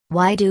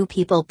Why do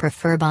people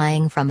prefer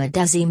buying from a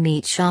Desi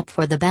meat shop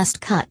for the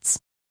best cuts?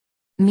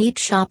 Meat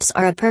shops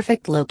are a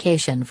perfect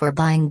location for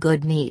buying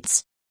good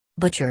meats.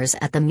 Butchers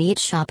at the meat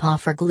shop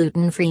offer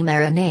gluten-free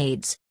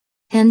marinades.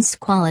 Hence,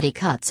 quality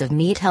cuts of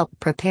meat help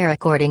prepare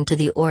according to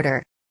the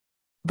order.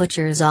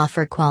 Butchers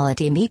offer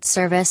quality meat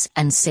service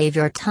and save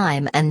your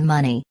time and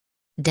money.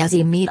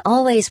 Desi meat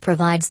always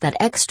provides that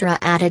extra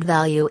added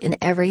value in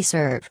every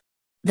serve.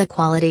 The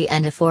quality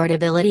and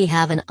affordability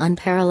have an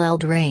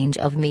unparalleled range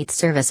of meat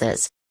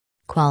services.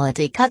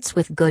 Quality cuts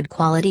with good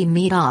quality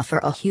meat offer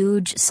a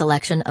huge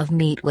selection of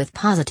meat with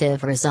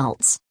positive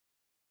results.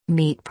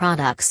 Meat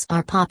products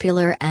are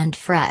popular and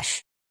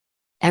fresh.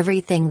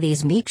 Everything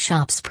these meat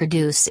shops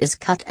produce is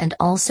cut and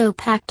also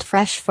packed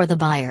fresh for the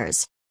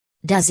buyers.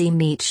 Desi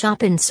Meat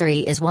Shop in Surrey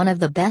is one of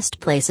the best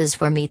places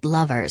for meat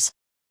lovers.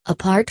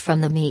 Apart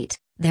from the meat,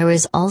 there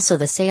is also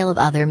the sale of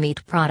other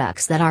meat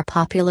products that are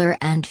popular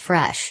and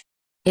fresh.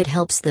 It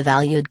helps the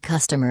valued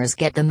customers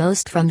get the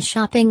most from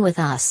shopping with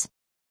us.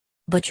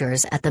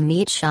 Butchers at the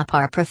meat shop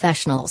are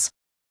professionals.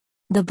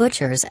 The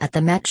butchers at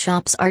the meat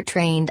shops are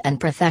trained and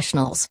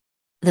professionals.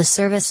 The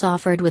service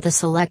offered with a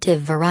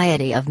selective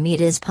variety of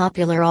meat is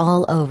popular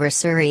all over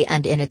Surrey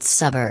and in its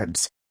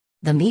suburbs.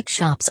 The meat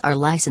shops are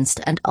licensed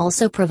and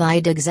also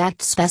provide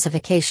exact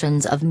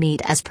specifications of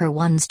meat as per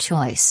one's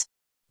choice.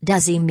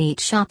 Desi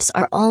meat shops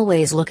are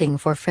always looking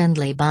for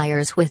friendly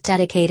buyers with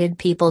dedicated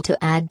people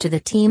to add to the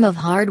team of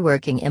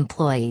hard-working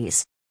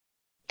employees.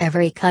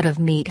 Every cut of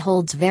meat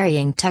holds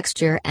varying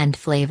texture and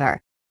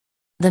flavor.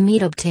 The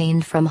meat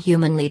obtained from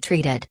humanly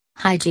treated,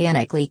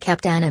 hygienically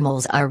kept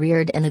animals are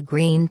reared in the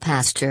green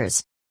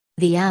pastures.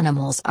 The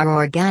animals are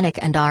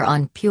organic and are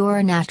on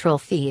pure natural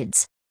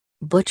feeds.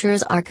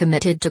 Butchers are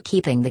committed to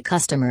keeping the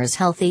customers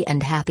healthy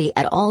and happy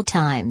at all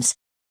times.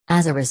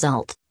 As a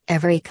result,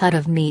 every cut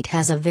of meat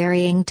has a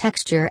varying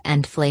texture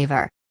and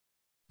flavor.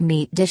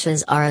 Meat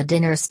dishes are a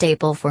dinner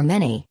staple for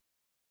many.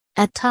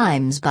 At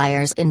times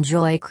buyers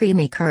enjoy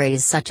creamy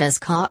curries such as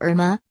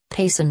korma,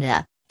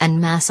 pasanda,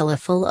 and masala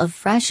full of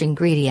fresh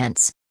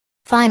ingredients.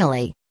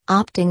 Finally,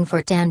 opting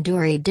for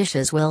tandoori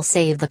dishes will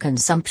save the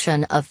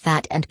consumption of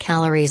fat and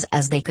calories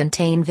as they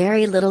contain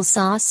very little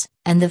sauce,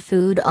 and the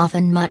food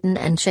often mutton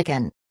and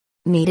chicken.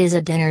 Meat is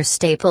a dinner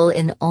staple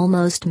in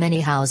almost many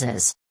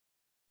houses.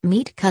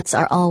 Meat cuts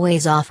are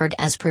always offered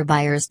as per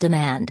buyer's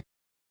demand.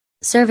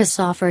 Service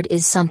offered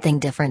is something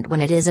different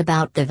when it is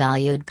about the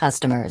valued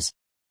customers.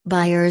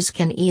 Buyers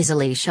can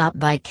easily shop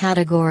by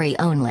category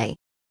only.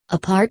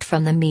 Apart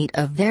from the meat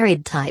of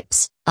varied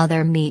types,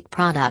 other meat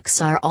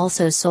products are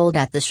also sold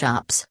at the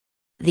shops.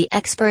 The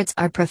experts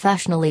are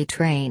professionally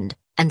trained,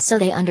 and so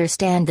they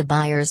understand the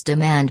buyer's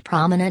demand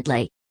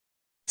prominently.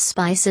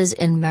 Spices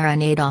in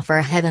marinade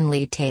offer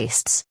heavenly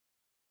tastes.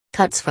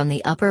 Cuts from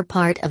the upper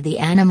part of the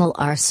animal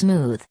are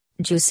smooth,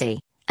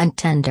 juicy, and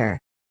tender.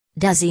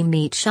 Desi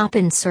Meat Shop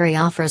in Surrey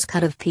offers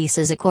cut of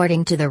pieces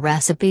according to the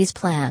recipes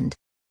planned.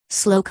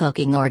 Slow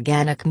cooking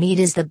organic meat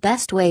is the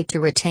best way to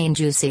retain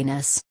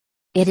juiciness.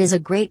 It is a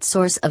great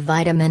source of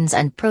vitamins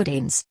and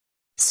proteins.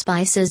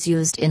 Spices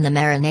used in the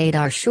marinade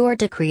are sure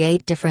to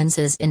create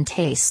differences in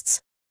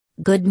tastes.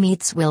 Good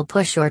meats will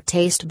push your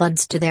taste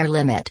buds to their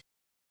limit.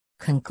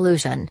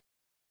 Conclusion.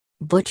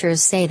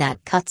 Butchers say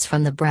that cuts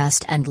from the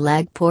breast and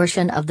leg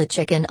portion of the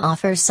chicken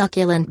offer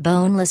succulent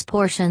boneless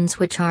portions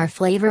which are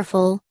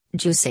flavorful,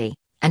 juicy,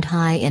 and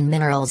high in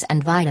minerals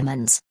and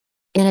vitamins.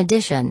 In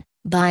addition,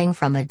 buying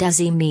from a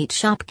Desi meat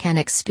shop can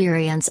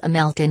experience a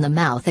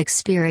melt-in-the-mouth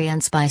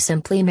experience by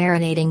simply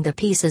marinating the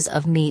pieces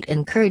of meat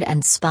in curd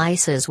and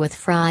spices with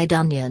fried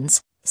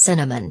onions,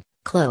 cinnamon,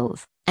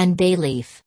 clove, and bay leaf.